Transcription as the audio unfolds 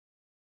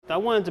I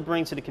wanted to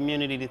bring to the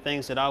community the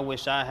things that I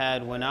wish I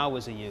had when I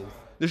was a youth.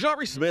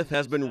 Najari Smith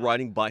has been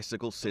riding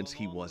bicycles since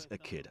he was a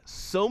kid.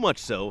 So much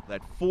so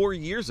that 4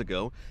 years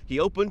ago, he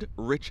opened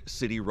Rich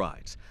City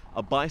Rides,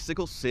 a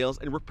bicycle sales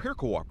and repair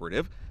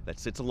cooperative that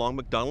sits along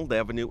McDonald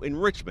Avenue in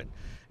Richmond.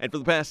 And for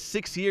the past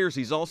 6 years,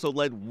 he's also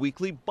led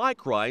weekly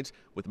bike rides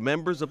with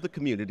members of the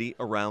community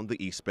around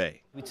the East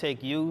Bay. We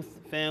take youth,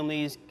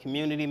 families,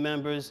 community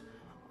members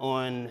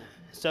on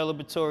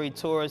celebratory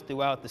tours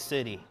throughout the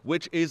city.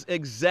 Which is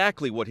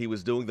exactly what he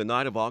was doing the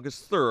night of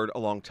August 3rd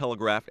along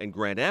Telegraph and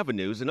Grand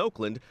Avenues in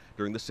Oakland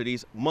during the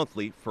city's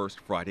monthly First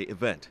Friday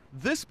event.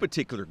 This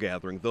particular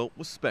gathering, though,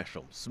 was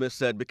special, Smith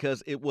said,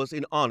 because it was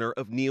in honor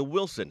of Nia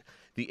Wilson,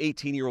 the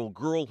 18-year-old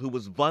girl who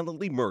was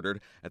violently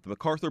murdered at the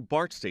MacArthur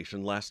BART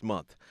station last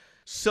month.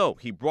 So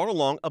he brought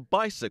along a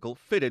bicycle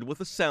fitted with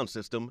a sound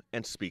system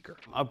and speaker.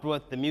 I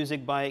brought the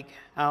music bike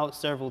out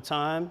several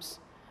times,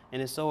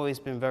 and it's always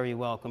been very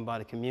welcomed by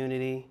the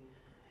community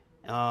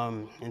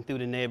and through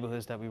the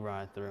neighborhoods that we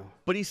ride through.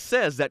 But he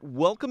says that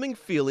welcoming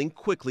feeling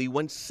quickly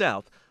went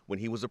south when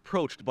he was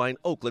approached by an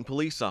Oakland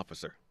police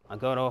officer. I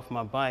got off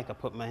my bike, I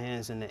put my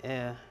hands in the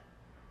air,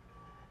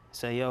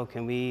 say, yo,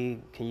 can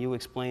you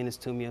explain this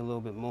to me a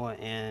little bit more?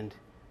 And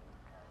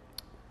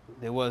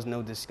there was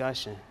no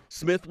discussion.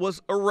 Smith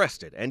was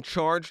arrested and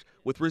charged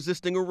with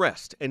resisting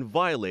arrest and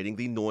violating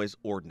the noise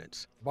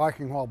ordinance.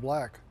 Biking while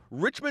black.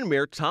 Richmond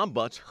Mayor Tom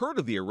Butts heard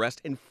of the arrest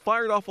and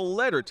fired off a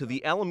letter to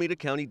the Alameda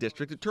County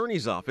District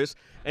Attorney's Office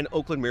and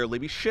Oakland Mayor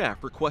Libby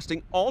Schaaf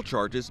requesting all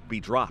charges be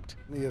dropped.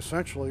 He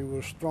essentially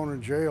was thrown in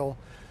jail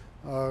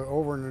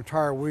over an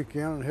entire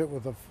weekend and hit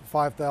with a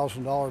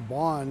 $5,000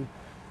 bond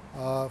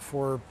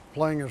for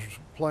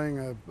playing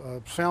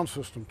a sound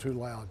system too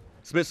loud.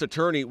 Smith's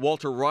attorney,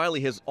 Walter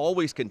Riley, has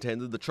always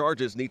contended the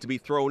charges need to be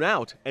thrown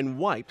out and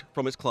wiped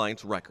from his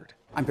client's record.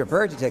 I'm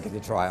prepared to take it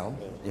to trial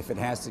if it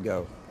has to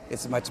go.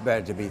 It's much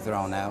better to be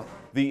thrown out.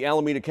 The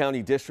Alameda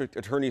County District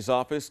Attorney's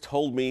Office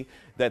told me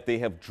that they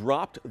have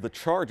dropped the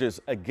charges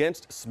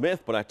against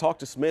Smith, but I talked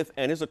to Smith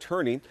and his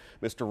attorney,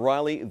 Mr.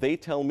 Riley. They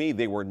tell me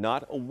they were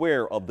not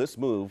aware of this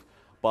move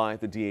by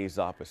the DA's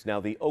office. Now,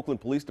 the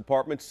Oakland Police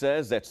Department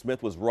says that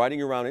Smith was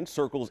riding around in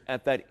circles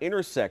at that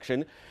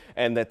intersection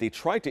and that they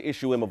tried to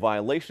issue him a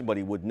violation, but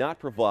he would not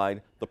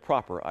provide the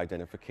proper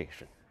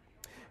identification.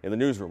 In the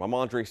newsroom, I'm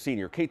Andre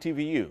Sr.,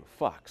 KTVU,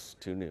 Fox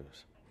 2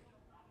 News.